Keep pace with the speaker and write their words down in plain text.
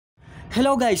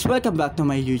Hello guys, welcome back to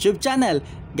my YouTube channel.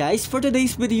 Guys, for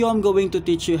today's video, I'm going to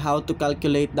teach you how to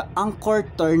calculate the anchor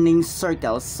turning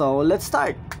circle. So let's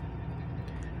start.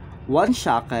 One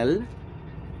shackle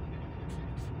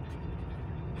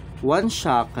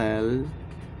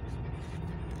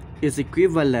is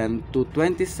equivalent to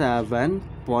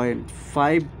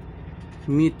 27.5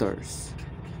 meters.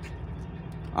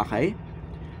 Okay?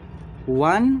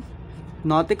 1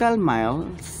 nautical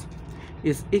miles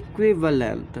is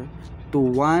equivalent to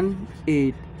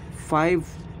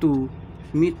 1852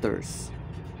 meters.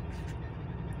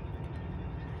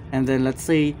 And then let's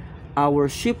say our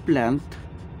ship length,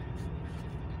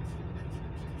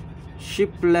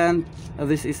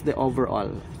 this is the overall,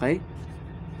 okay?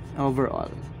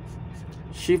 Overall.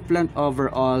 Ship length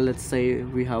overall, let's say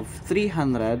we have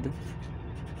 300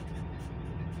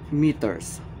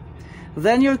 meters.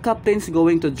 Then your captain's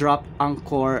going to drop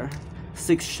anchor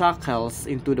 6 shackles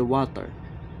into the water.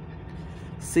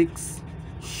 6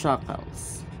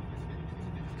 shackles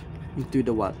into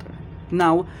the water.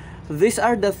 Now, these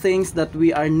are the things that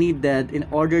we are needed in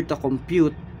order to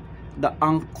compute the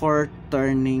anchor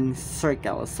turning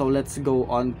circle. So let's go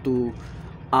on to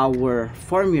our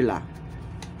formula.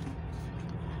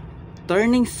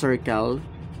 Turning circle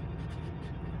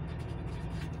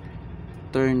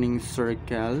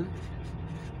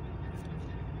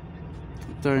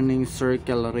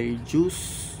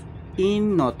radius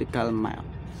in nautical mile.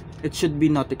 It should be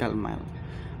nautical mile.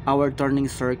 Our turning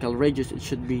circle radius, it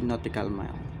should be nautical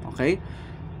mile. Okay?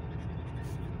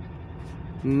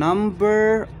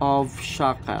 Number of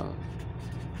shackles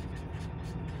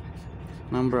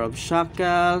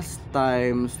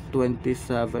times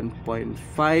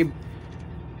 27.5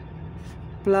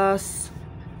 plus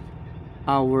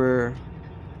our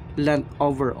length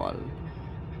overall,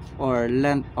 or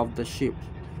length of the ship,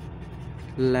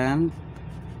 length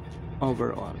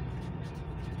overall.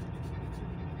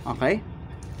 Okay,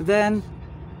 then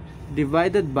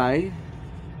divided by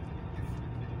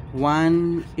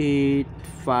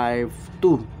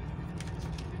 1852.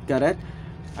 Got it?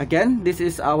 Again, this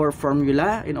is our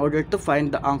formula in order to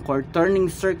find the anchor turning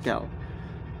circle.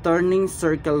 Turning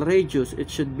circle radius,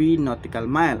 it should be nautical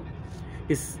mile,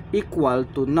 is equal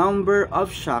to number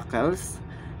of shackles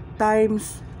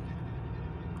times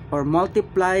or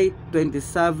multiply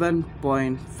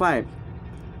 27.5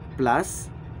 plus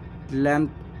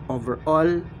length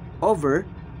overall over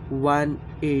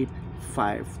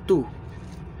 1852.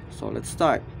 So let's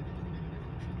start.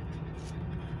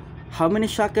 How many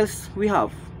shackles we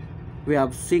have? We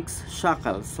have 6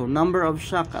 shackles. So number of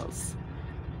shackles,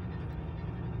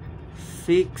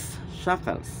 6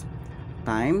 shackles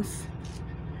times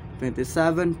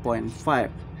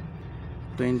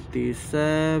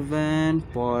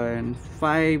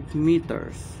 27.5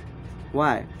 meters.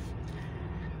 Why?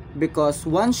 Because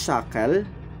 1 shackle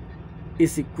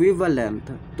is equivalent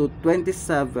to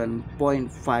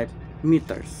 27.5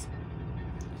 meters.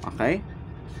 Okay?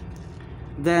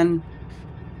 Then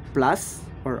plus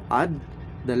or add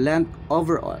the length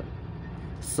overall.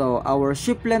 So our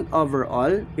ship length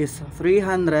overall is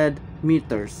 300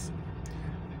 meters.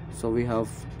 So we have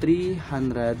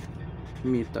 300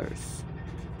 meters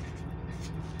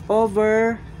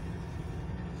over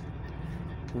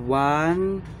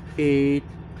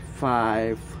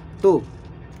 1852.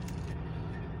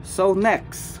 So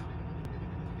next,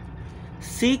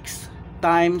 6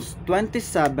 times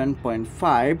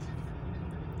 27.5.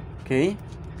 Okay,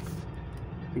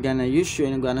 I'm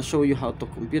gonna show you how to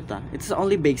compute that. It's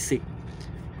only basic.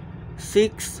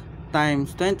 6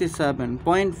 times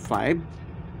 27.5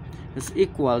 is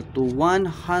equal to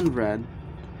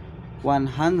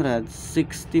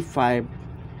 165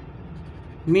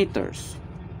 meters.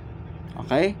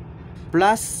 Okay,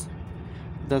 plus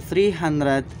the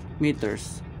 300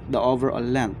 meters, the overall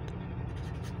length,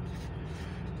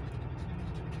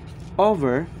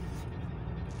 over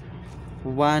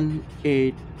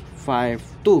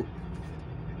 1852.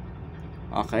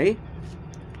 Okay,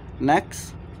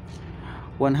 next,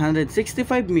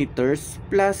 165 meters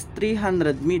plus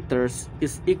 300 meters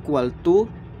is equal to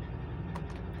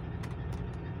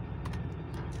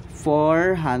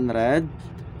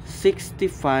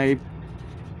 465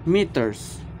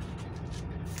 meters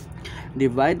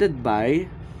divided by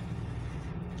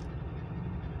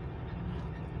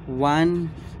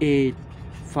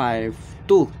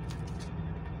 1852.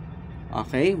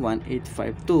 Okay,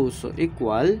 1852. So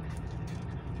equal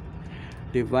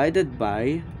divided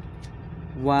by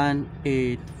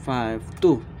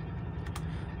 1852.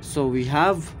 So we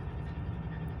have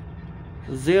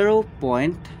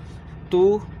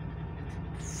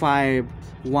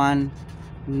 0.251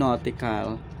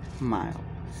 nautical miles.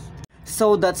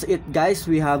 So that's it, guys.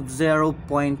 We have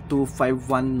 0.251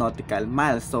 nautical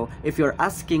miles. So if you're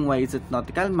asking why is it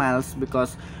nautical miles,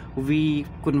 because we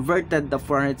converted the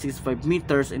 465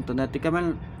 meters into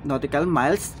nautical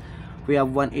miles. We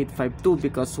have 1852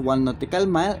 because 1 nautical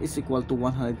mile is equal to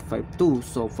 152.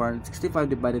 So 465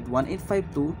 divided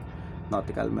 1852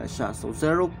 nautical miles siya. So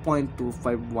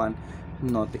 0.251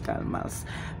 nautical miles.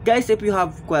 Guys, if you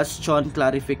have question,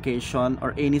 clarification,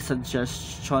 or any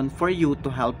suggestion for you to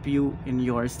help you in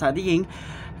your studying,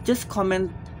 just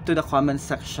comment to the comment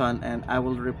section and I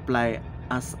will reply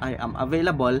as I am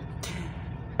available.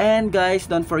 And guys,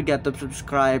 don't forget to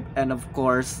subscribe and of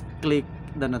course click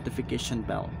the notification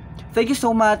bell. Thank you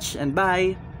so much and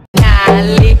bye.